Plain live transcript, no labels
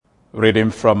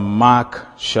Reading from Mark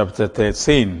chapter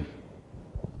 13,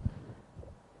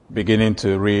 beginning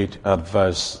to read at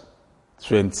verse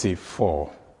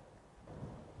 24.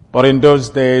 But in those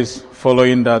days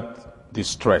following that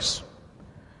distress,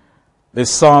 the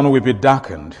sun will be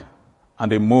darkened,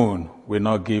 and the moon will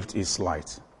not give its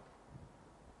light.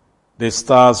 The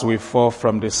stars will fall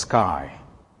from the sky,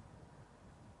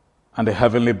 and the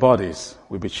heavenly bodies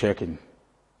will be shaken.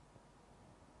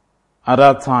 At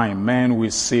that time, men will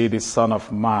see the Son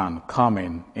of Man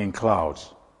coming in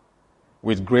clouds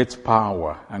with great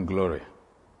power and glory.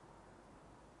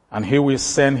 And he will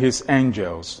send his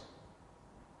angels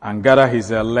and gather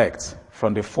his elect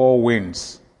from the four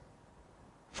winds,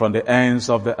 from the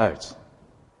ends of the earth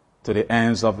to the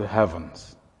ends of the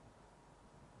heavens.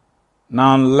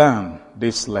 Now learn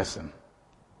this lesson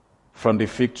from the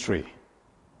fig tree.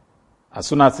 As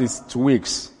soon as its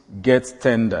twigs get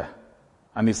tender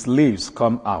and its leaves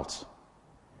come out,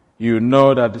 you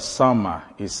know that the summer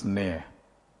is near.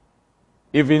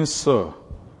 Even so,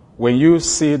 when you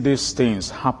see these things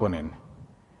happening,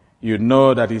 you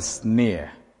know that it's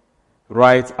near,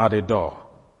 right at the door.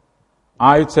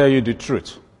 I tell you the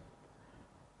truth,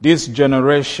 this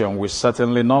generation will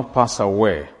certainly not pass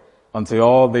away until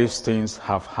all these things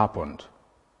have happened.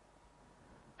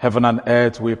 Heaven and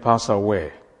earth will pass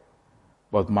away,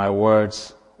 but my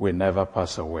words will never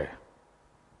pass away.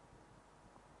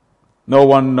 No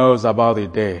one knows about the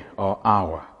day or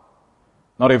hour,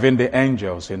 not even the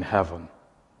angels in heaven,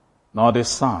 nor the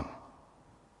Son,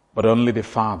 but only the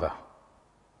Father.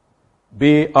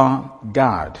 Be on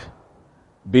guard,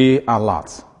 be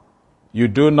alert. You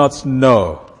do not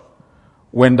know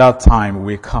when that time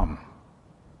will come.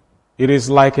 It is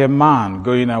like a man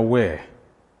going away.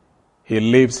 He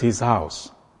leaves his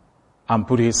house and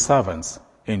put his servants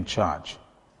in charge,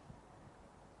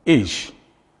 each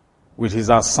with his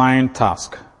assigned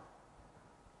task,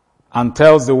 and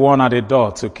tells the one at the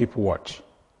door to keep watch.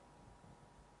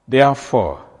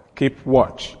 Therefore, keep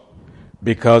watch,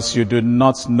 because you do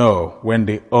not know when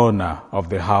the owner of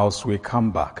the house will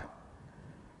come back,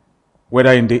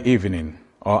 whether in the evening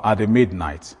or at the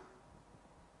midnight,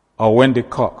 or when the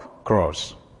cock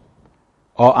crows,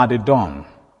 or at the dawn.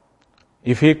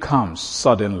 If he comes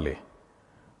suddenly,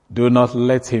 do not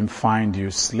let him find you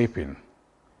sleeping.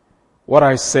 What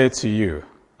I say to you,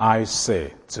 I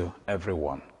say to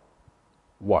everyone.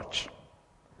 Watch.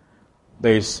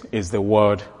 This is the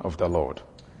word of the Lord.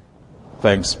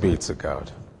 Thanks be to God.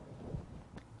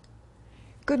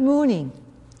 Good morning.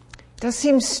 It does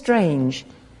seem strange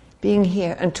being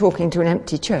here and talking to an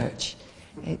empty church.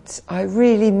 I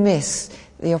really miss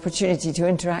the opportunity to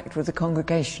interact with the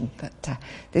congregation, but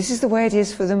this is the way it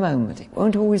is for the moment. It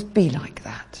won't always be like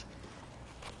that.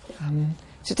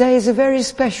 Today is a very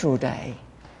special day.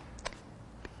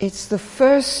 It's the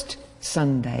first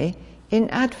Sunday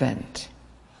in Advent.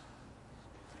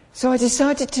 So I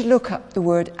decided to look up the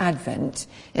word Advent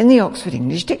in the Oxford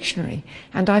English Dictionary,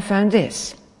 and I found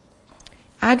this.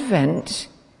 Advent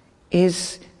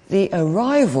is the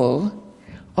arrival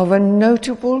of a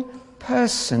notable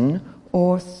person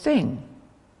or thing.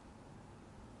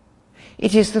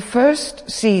 It is the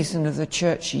first season of the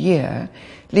church year,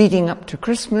 leading up to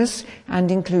Christmas and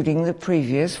including the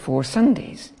previous 4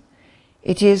 Sundays.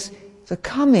 It is the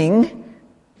coming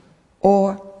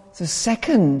or the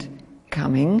second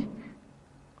coming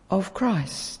of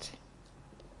Christ.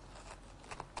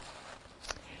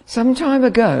 Some time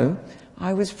ago,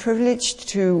 I was privileged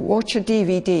to watch a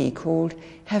DVD called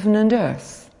Heaven and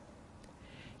Earth,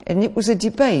 and it was a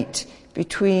debate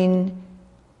between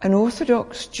an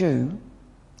Orthodox Jew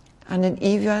and an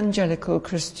evangelical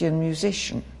Christian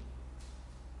musician.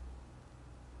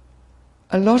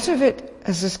 A lot of it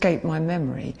has escaped my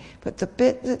memory, but the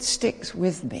bit that sticks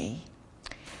with me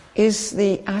is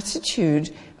the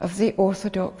attitude of the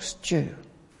Orthodox Jew.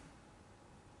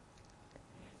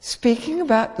 Speaking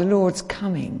about the Lord's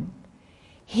coming,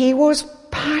 he was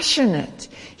passionate.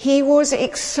 He was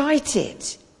excited.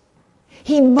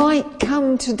 He might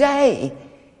come today.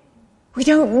 We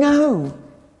don't know.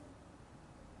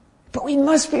 But we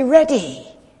must be ready.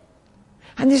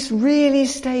 And this really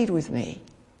stayed with me.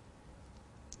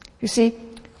 You see,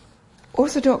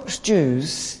 Orthodox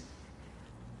Jews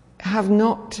have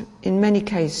not, in many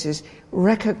cases,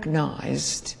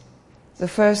 recognized the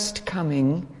first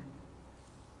coming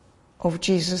of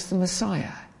Jesus the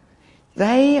Messiah.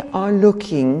 They are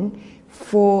looking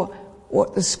for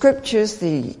what the scriptures,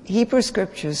 the Hebrew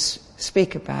scriptures,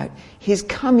 speak about, his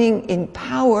coming in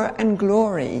power and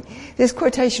glory. This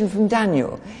quotation from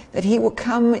Daniel, that he will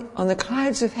come on the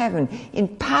clouds of heaven in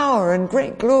power and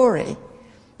great glory.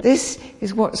 This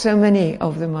is what so many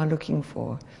of them are looking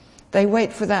for. They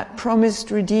wait for that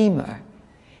promised Redeemer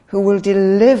who will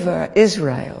deliver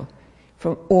Israel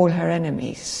from all her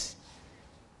enemies.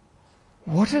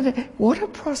 What a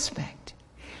prospect.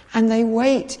 And they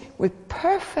wait with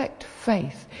perfect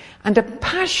faith and a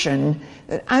passion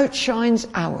that outshines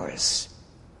ours.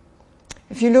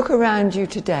 If you look around you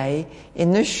today,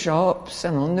 in the shops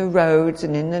and on the roads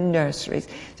and in the nurseries,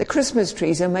 the Christmas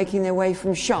trees are making their way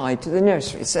from Shide to the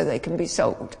nurseries so they can be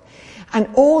sold. And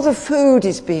all the food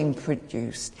is being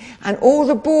produced, and all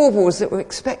the baubles that we're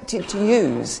expected to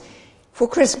use for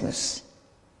Christmas.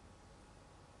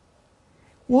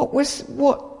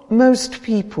 What most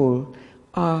people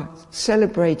are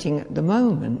celebrating at the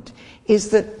moment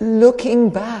is that looking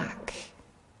back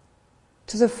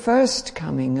to the first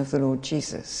coming of the Lord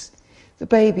Jesus, the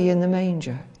baby in the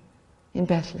manger in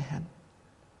Bethlehem.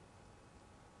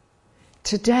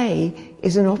 Today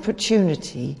is an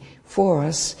opportunity for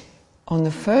us on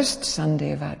the first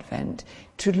Sunday of Advent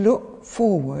to look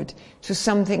forward to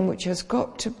something which has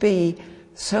got to be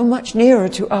so much nearer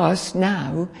to us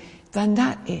now than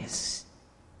that is.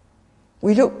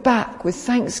 We look back with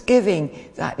thanksgiving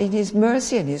that in his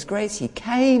mercy and his grace he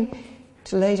came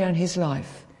to lay down his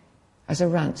life as a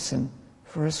ransom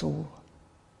for us all.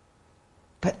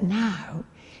 But now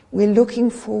we're looking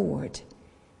forward,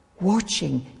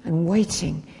 watching and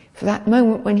waiting for that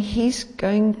moment when he's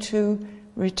going to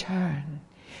return.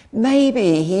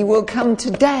 Maybe he will come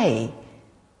today.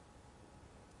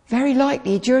 Very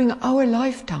likely during our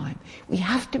lifetime. We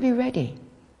have to be ready.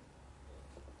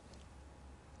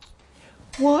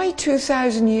 Why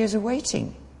 2,000 years of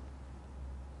waiting?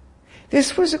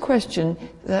 This was a question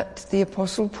that the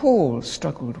Apostle Paul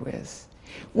struggled with.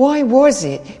 Why was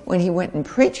it when he went and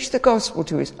preached the gospel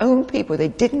to his own people they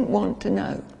didn't want to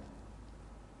know?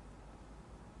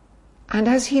 And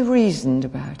as he reasoned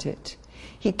about it,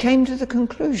 he came to the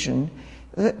conclusion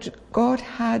that God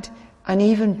had an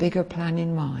even bigger plan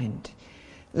in mind.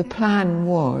 The plan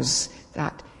was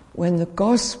that when the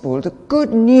gospel, the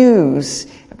good news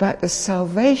about the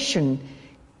salvation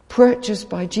purchased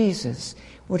by Jesus,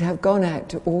 would have gone out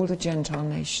to all the Gentile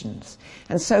nations.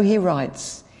 And so he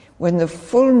writes, when the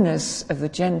fullness of the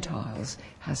Gentiles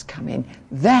has come in,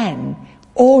 then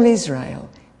all Israel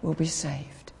will be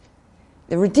saved.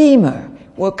 The Redeemer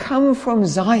will come from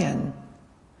Zion,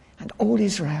 and all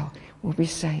Israel will be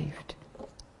saved.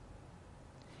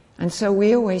 And so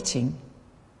we are waiting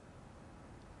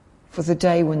for the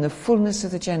day when the fullness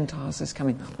of the Gentiles has come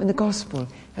in, when the gospel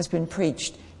has been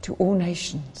preached to all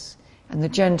nations and the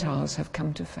Gentiles have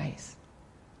come to faith.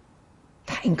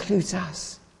 That includes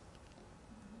us.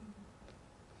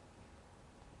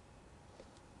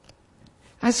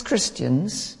 As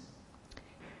Christians,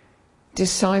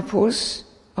 disciples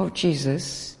of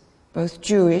Jesus, both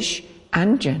Jewish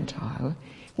and Gentile,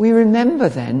 we remember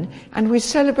then and we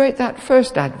celebrate that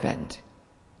first Advent.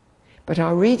 But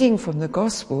our reading from the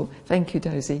Gospel, thank you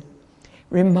Dozy,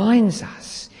 reminds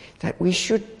us that we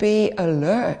should be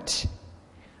alert,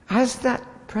 as that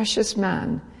precious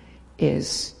man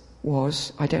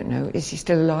was, I don't know, is he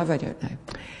still alive? I don't know.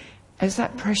 As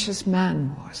that precious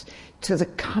man was, to the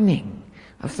coming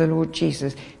of the Lord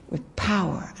Jesus with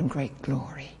power and great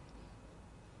glory.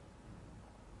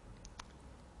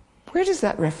 Where does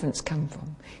that reference come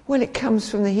from? Well, it comes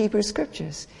from the Hebrew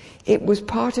Scriptures. It was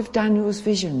part of Daniel's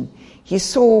vision. He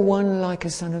saw one like a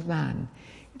son of man,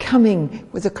 coming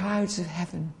with the clouds of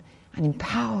heaven and in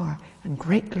power and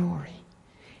great glory.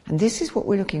 And this is what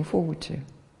we're looking forward to.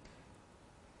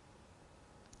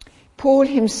 Paul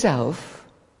himself,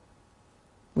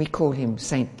 we call him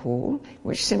St. Paul,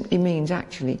 which simply means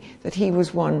actually that he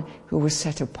was one who was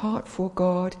set apart for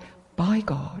God, by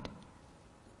God,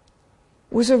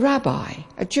 was a rabbi,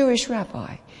 a Jewish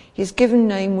rabbi. His given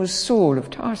name was Saul of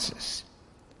Tarsus.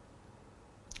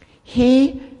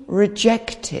 He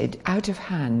rejected out of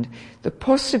hand the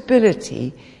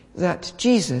possibility that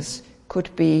Jesus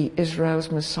could be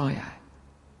Israel's Messiah.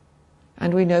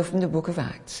 And we know from the book of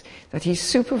Acts that he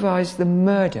supervised the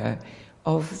murder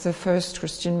of the first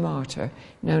Christian martyr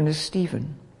known as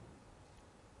Stephen.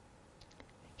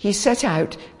 He set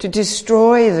out to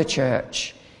destroy the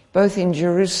church, both in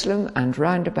Jerusalem and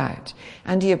round about,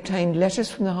 and he obtained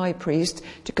letters from the high priest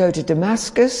to go to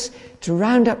Damascus to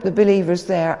round up the believers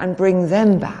there and bring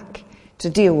them back to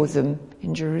deal with them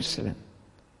in Jerusalem.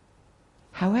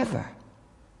 However,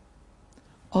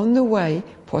 on the way,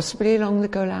 possibly along the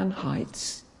Golan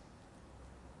Heights,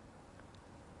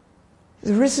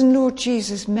 the risen Lord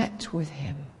Jesus met with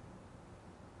him,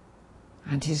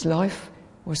 and his life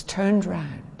was turned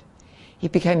round. He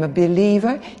became a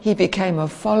believer, he became a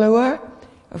follower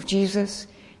of Jesus,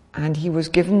 and he was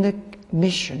given the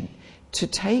mission to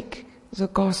take the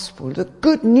gospel, the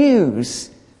good news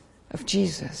of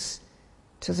Jesus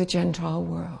to the Gentile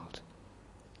world.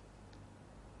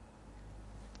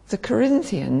 The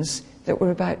Corinthians that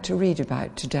we're about to read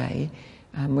about today,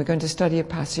 we're going to study a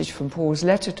passage from Paul's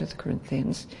letter to the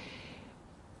Corinthians,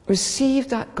 received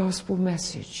that gospel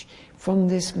message from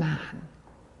this man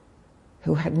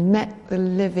who had met the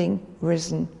living,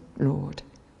 risen Lord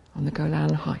on the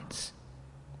Golan Heights.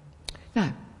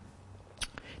 Now,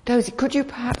 Dozy, could you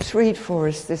perhaps read for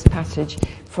us this passage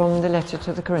from the letter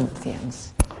to the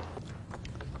Corinthians?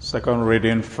 Second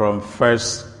reading from 1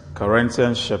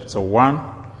 Corinthians chapter 1,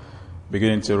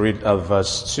 beginning to read at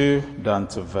verse 2 down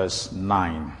to verse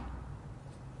 9.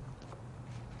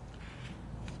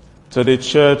 To the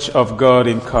church of God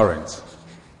in Corinth,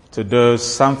 to those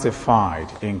sanctified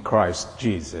in Christ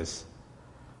Jesus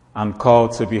and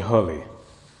called to be holy,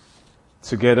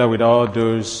 together with all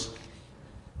those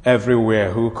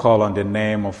everywhere who call on the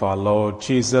name of our Lord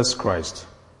Jesus Christ,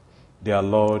 their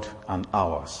Lord and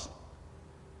ours.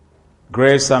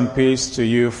 Grace and peace to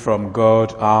you from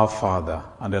God our Father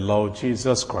and the Lord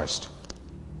Jesus Christ.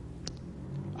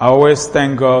 I always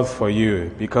thank God for you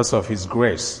because of his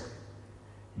grace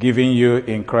given you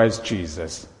in Christ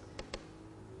Jesus.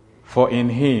 For in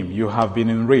him you have been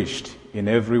enriched in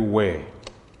every way,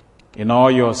 in all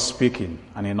your speaking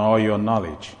and in all your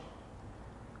knowledge,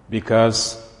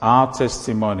 because our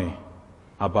testimony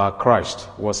about Christ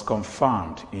was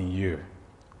confirmed in you.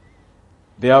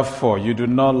 Therefore, you do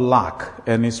not lack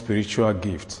any spiritual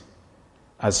gift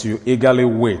as you eagerly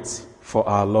wait for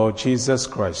our Lord Jesus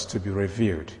Christ to be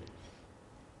revealed.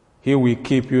 He will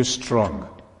keep you strong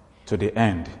to the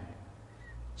end,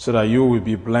 so that you will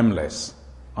be blameless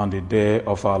on the day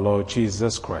of our Lord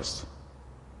Jesus Christ.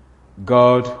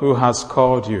 God, who has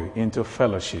called you into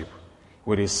fellowship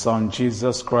with his Son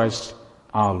Jesus Christ,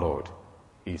 our Lord,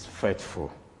 is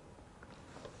faithful.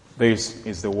 This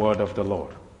is the word of the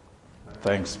Lord.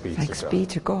 Thanks be to God. Thanks be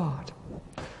to God.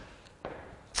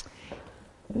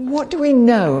 What do we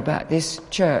know about this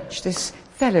church, this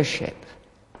fellowship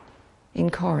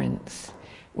in Corinth?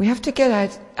 We have to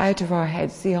get out of our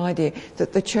heads the idea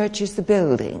that the church is the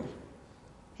building.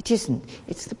 It isn't.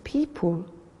 It's the people,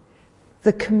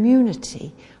 the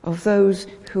community of those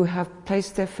who have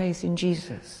placed their faith in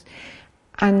Jesus.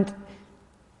 And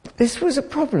this was a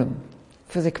problem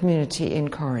for the community in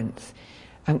Corinth.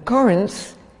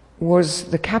 Corinth was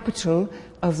the capital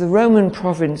of the Roman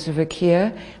province of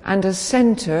Achaia and a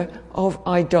centre of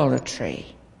idolatry.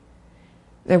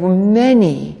 There were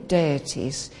many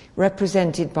deities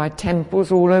represented by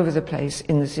temples all over the place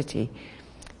in the city.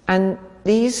 And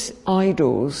these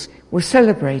idols were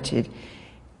celebrated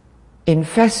in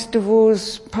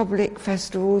festivals, public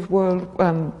festivals,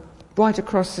 right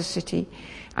across the city,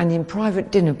 and in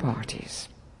private dinner parties.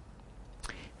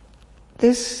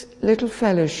 This little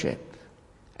fellowship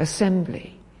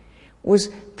assembly was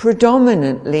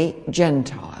predominantly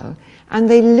Gentile, and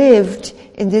they lived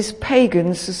in this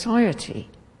pagan society,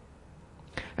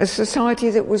 a society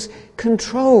that was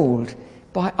controlled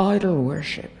by idol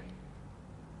worship.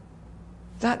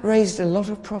 That raised a lot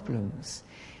of problems,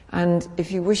 and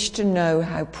if you wish to know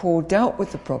how Paul dealt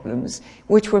with the problems,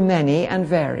 which were many and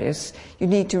various, you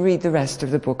need to read the rest of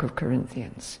the book of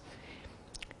Corinthians.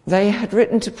 They had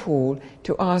written to Paul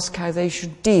to ask how they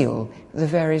should deal with the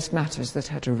various matters that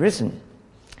had arisen.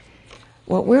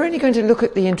 Well, we're only going to look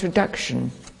at the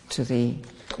introduction to the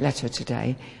letter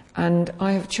today, and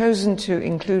I have chosen to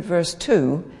include verse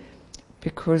 2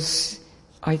 because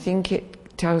I think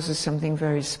it tells us something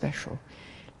very special.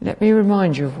 Let me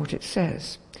remind you of what it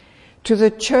says. To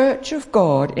the church of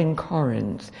God in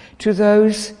Corinth, to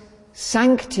those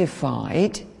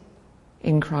sanctified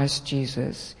in Christ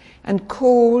Jesus and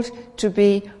called to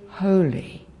be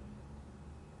holy,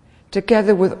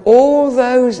 together with all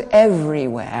those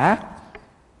everywhere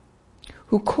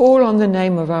who call on the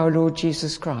name of our Lord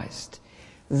Jesus Christ,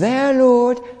 their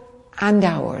Lord and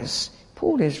ours.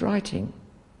 Paul is writing.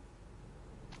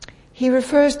 He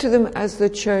refers to them as the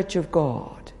church of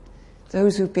God,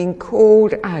 those who've been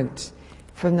called out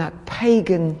from that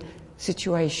pagan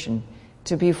situation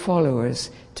to be followers,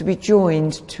 to be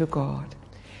joined to God.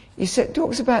 He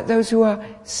talks about those who are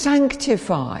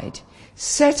sanctified,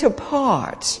 set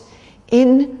apart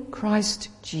in Christ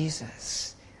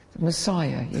Jesus, the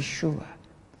Messiah, Yeshua.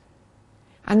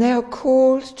 And they are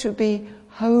called to be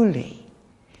holy,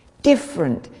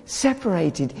 different,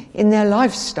 separated in their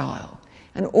lifestyle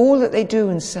and all that they do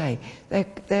and say.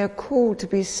 They are called to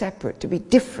be separate, to be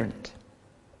different.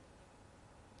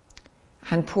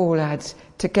 And Paul adds,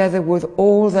 together with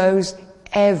all those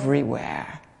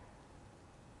everywhere.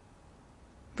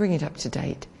 Bring it up to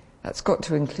date. that's got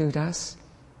to include us,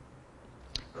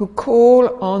 who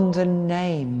call on the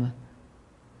name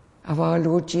of our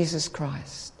Lord Jesus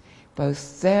Christ,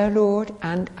 both their Lord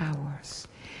and ours.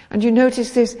 And you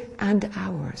notice this, and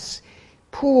ours.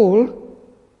 Paul,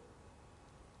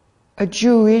 a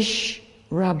Jewish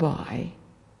rabbi,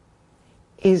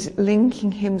 is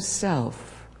linking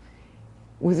himself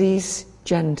with these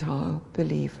Gentile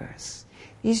believers.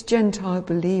 These Gentile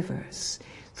believers,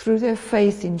 through their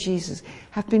faith in Jesus,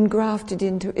 have been grafted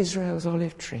into Israel's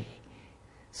olive tree.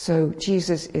 So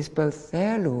Jesus is both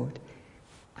their Lord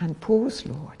and Paul's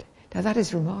Lord. Now that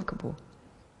is remarkable.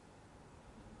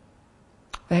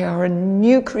 They are a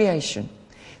new creation.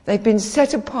 They've been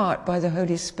set apart by the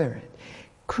Holy Spirit.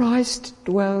 Christ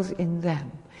dwells in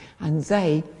them, and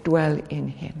they dwell in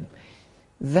him.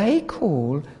 They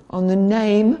call on the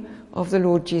name of the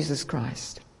Lord Jesus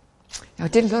Christ. Now, I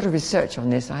did a lot of research on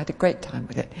this. I had a great time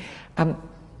with it.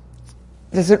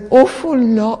 There's an awful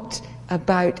lot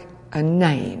about a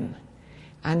name,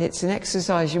 and it's an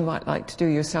exercise you might like to do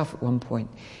yourself at one point.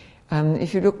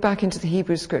 If you look back into the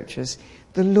Hebrew Scriptures,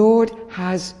 the Lord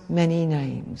has many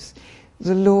names.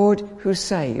 The Lord who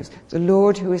saves, the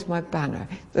Lord who is my banner,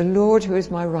 the Lord who is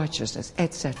my righteousness,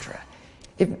 etc.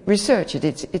 Research it,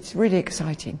 it's really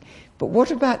exciting. But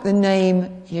what about the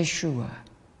name Yeshua?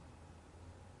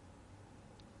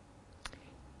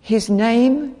 His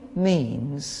name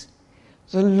means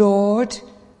the Lord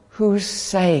who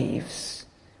saves,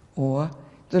 or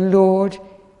the Lord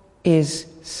is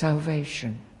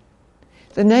salvation.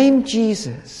 The name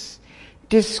Jesus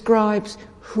describes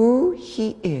who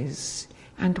he is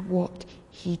and what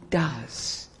he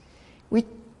does. We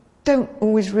don't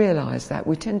always realize that.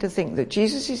 We tend to think that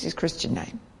Jesus is his Christian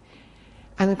name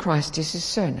and that Christ is his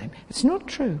surname. It's not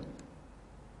true.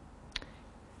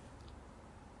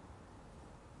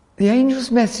 The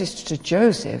angel's message to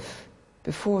Joseph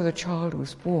before the child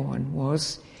was born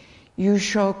was, "You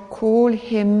shall call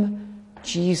him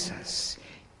Jesus,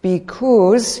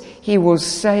 because he will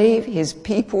save his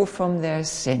people from their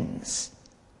sins."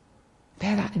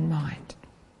 Bear that in mind.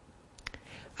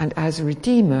 And as a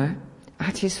Redeemer,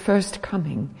 at his first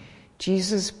coming,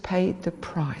 Jesus paid the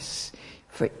price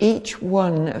for each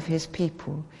one of his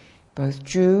people, both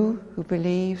Jew who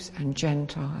believes and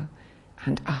Gentile,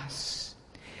 and us.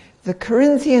 The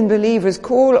Corinthian believers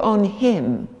call on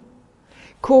him,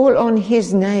 call on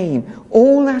his name,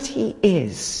 all that he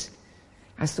is,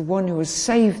 as the one who has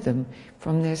saved them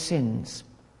from their sins.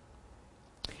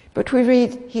 But we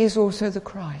read, he is also the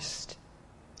Christ.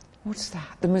 What's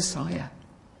that? The Messiah.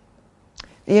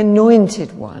 The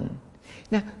anointed one.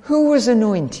 Now, who was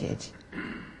anointed?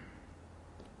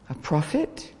 A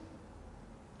prophet,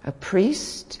 a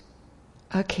priest,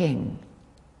 a king.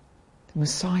 The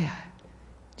Messiah.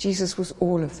 Jesus was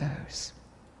all of those.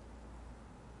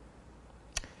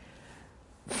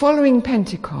 Following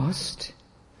Pentecost,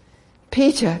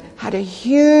 Peter had a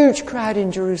huge crowd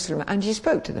in Jerusalem and he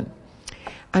spoke to them.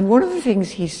 And one of the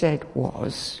things he said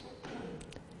was,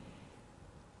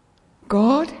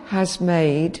 God has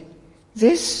made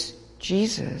this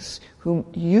Jesus, whom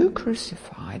you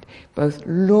crucified, both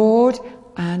Lord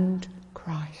and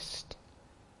Christ.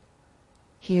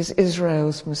 He is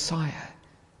Israel's Messiah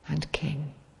and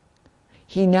King.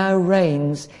 He now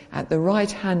reigns at the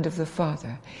right hand of the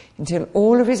Father until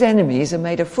all of his enemies are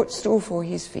made a footstool for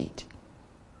his feet.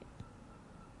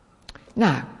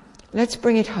 Now, let's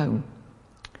bring it home.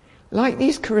 Like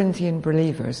these Corinthian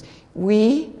believers,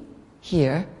 we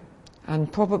here,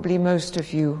 and probably most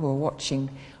of you who are watching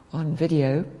on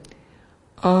video,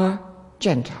 are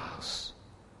Gentiles.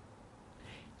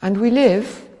 And we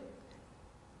live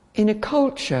in a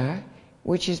culture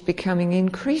which is becoming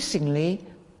increasingly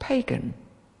pagan.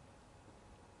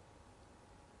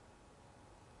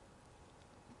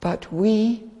 But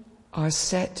we are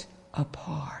set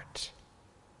apart.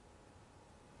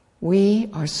 We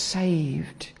are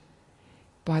saved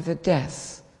by the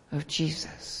death of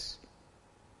Jesus.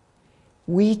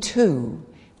 We too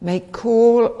may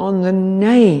call on the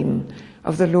name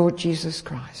of the Lord Jesus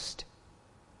Christ.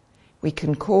 We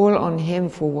can call on him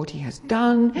for what he has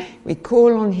done. We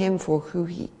call on him for who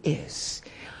he is.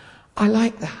 I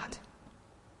like that.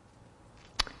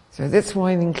 So that's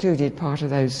why I've included part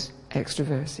of those extra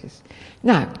verses.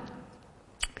 Now,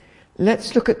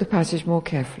 let's look at the passage more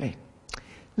carefully.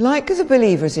 Like the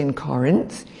believers in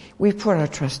Corinth, we put our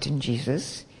trust in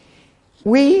Jesus.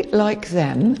 We, like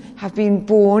them, have been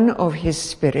born of his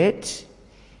Spirit.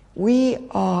 We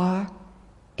are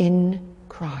in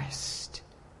Christ.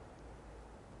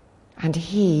 And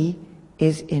he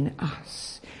is in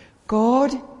us.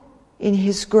 God, in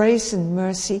his grace and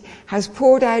mercy, has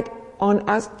poured out on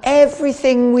us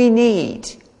everything we need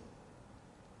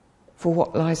for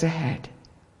what lies ahead.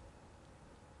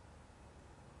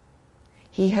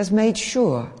 He has made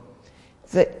sure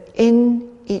that in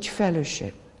each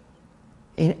fellowship,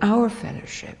 in our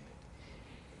fellowship,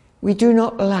 we do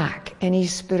not lack any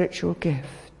spiritual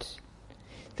gift.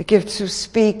 The gifts of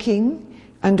speaking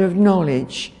and of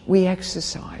knowledge we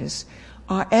exercise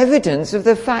are evidence of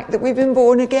the fact that we've been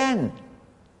born again.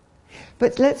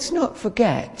 But let's not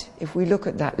forget, if we look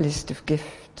at that list of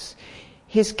gifts,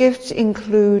 his gifts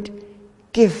include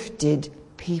gifted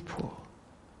people.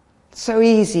 So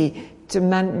easy to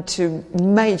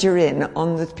major in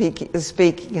on the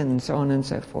speaking and so on and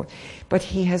so forth. But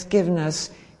he has given us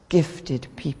gifted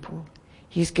people.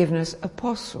 He's given us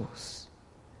apostles.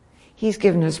 He's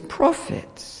given us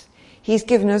prophets. He's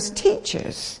given us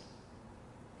teachers.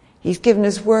 He's given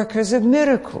us workers of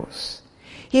miracles.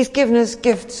 He's given us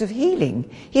gifts of healing.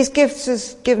 He's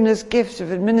given us gifts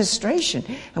of administration.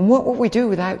 And what would we do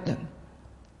without them?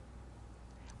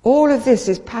 All of this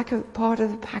is part of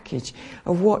the package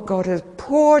of what God has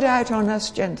poured out on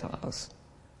us Gentiles.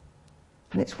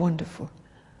 And it's wonderful.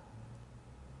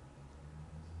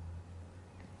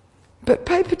 But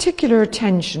pay particular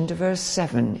attention to verse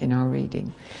 7 in our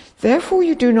reading. Therefore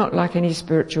you do not lack any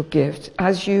spiritual gift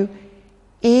as you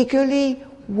eagerly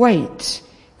wait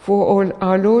for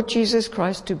our Lord Jesus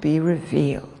Christ to be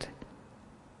revealed.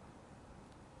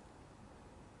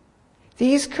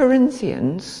 These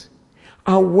Corinthians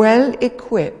are well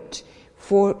equipped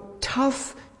for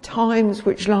tough times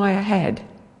which lie ahead,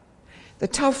 the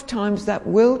tough times that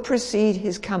will precede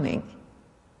his coming.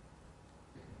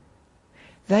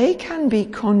 They can be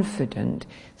confident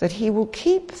that he will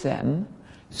keep them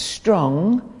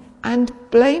strong and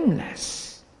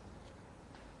blameless.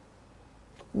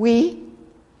 We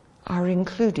are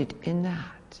included in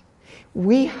that.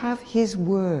 We have his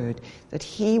word that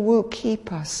he will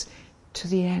keep us to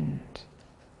the end.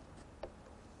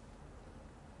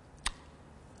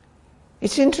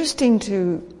 It's interesting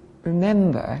to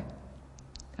remember,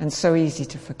 and so easy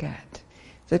to forget,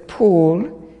 that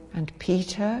Paul and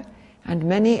Peter and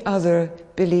many other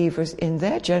believers in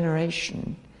their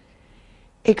generation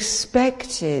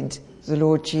expected the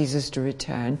Lord Jesus to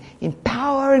return in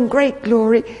power and great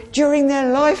glory during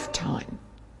their lifetime.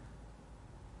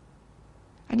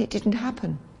 And it didn't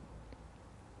happen.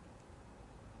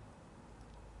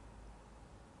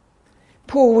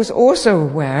 Paul was also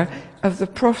aware of the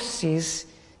prophecies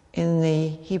in the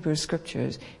Hebrew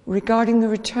Scriptures regarding the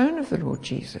return of the Lord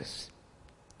Jesus,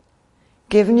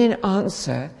 given in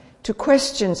answer to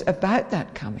questions about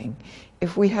that coming.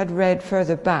 If we had read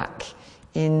further back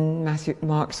in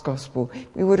Mark's Gospel,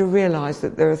 we would have realized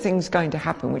that there are things going to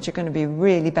happen which are going to be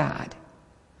really bad.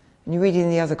 And you read in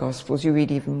the other Gospels, you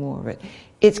read even more of it.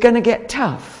 It's going to get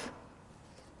tough.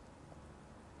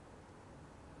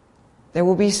 There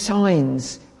will be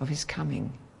signs of his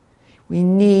coming. We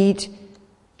need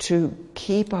to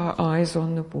keep our eyes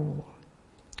on the ball.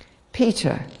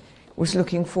 Peter was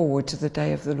looking forward to the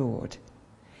day of the Lord.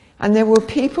 And there were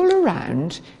people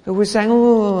around who were saying,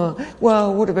 oh,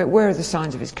 well, what about, where are the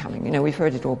signs of his coming? You know, we've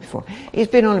heard it all before. He's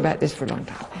been on about this for a long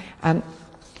time.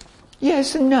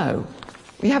 Yes and no.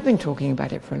 We have been talking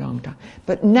about it for a long time.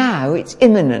 But now it's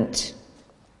imminent.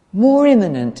 More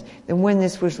imminent than when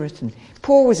this was written.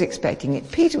 Paul was expecting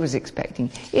it. Peter was expecting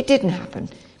it. It didn't happen.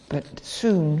 But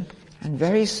soon, and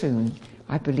very soon,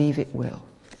 I believe it will.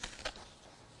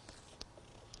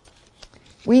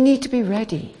 We need to be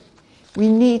ready. We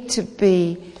need to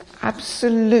be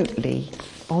absolutely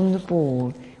on the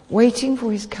ball, waiting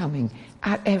for his coming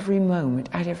at every moment,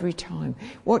 at every time.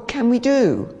 What can we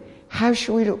do? How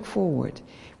shall we look forward?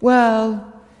 Well,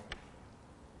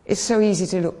 it's so easy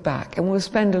to look back, and we'll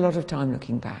spend a lot of time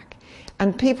looking back.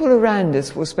 And people around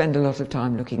us will spend a lot of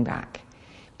time looking back.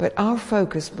 But our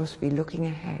focus must be looking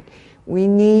ahead. We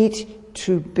need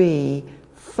to be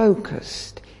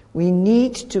focused. We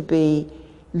need to be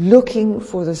looking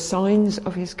for the signs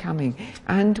of his coming,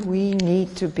 and we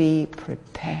need to be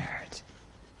prepared.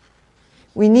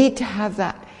 We need to have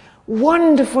that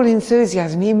wonderful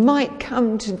enthusiasm. He might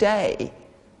come today.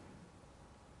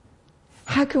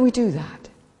 How can we do that?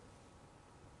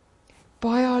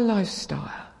 By our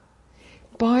lifestyle,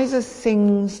 by the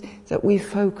things that we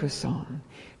focus on,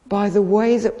 by the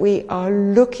way that we are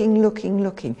looking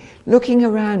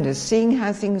around us, seeing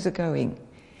how things are going,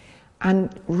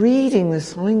 and reading the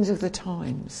signs of the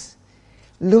times,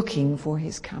 looking for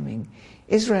his coming.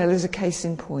 Israel is a case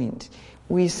in point.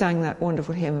 We sang that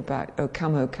wonderful hymn about, O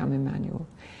come, Emmanuel.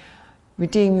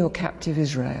 Redeem your captive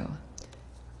Israel.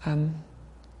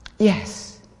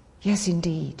 Yes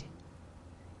indeed.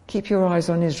 Keep your eyes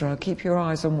on Israel. Keep your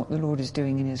eyes on what the Lord is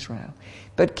doing in Israel.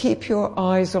 But keep your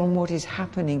eyes on what is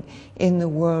happening in the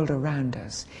world around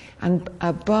us. And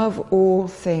above all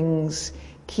things,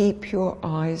 keep your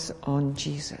eyes on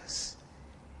Jesus.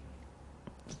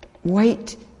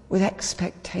 Wait with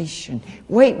expectation.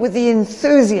 Wait with the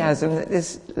enthusiasm that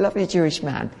this lovely Jewish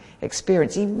man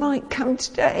experienced. He might come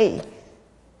today.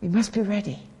 We must be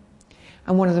ready.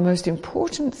 And one of the most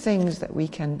important things that we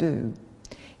can do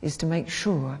is to make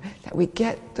sure that we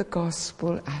get the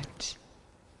gospel out.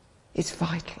 It's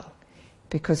vital.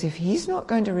 Because if he's not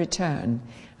going to return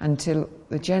until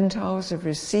the Gentiles have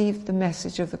received the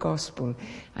message of the gospel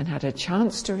and had a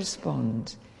chance to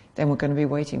respond, then we're going to be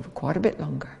waiting for quite a bit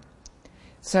longer.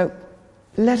 So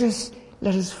let us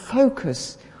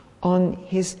focus on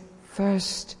his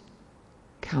first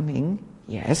coming.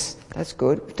 Yes, that's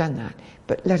good, we've done that.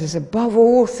 But let us above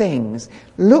all things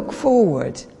look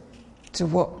forward to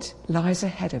what lies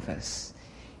ahead of us.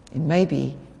 And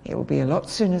maybe it will be a lot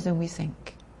sooner than we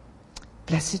think.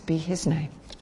 Blessed be his name.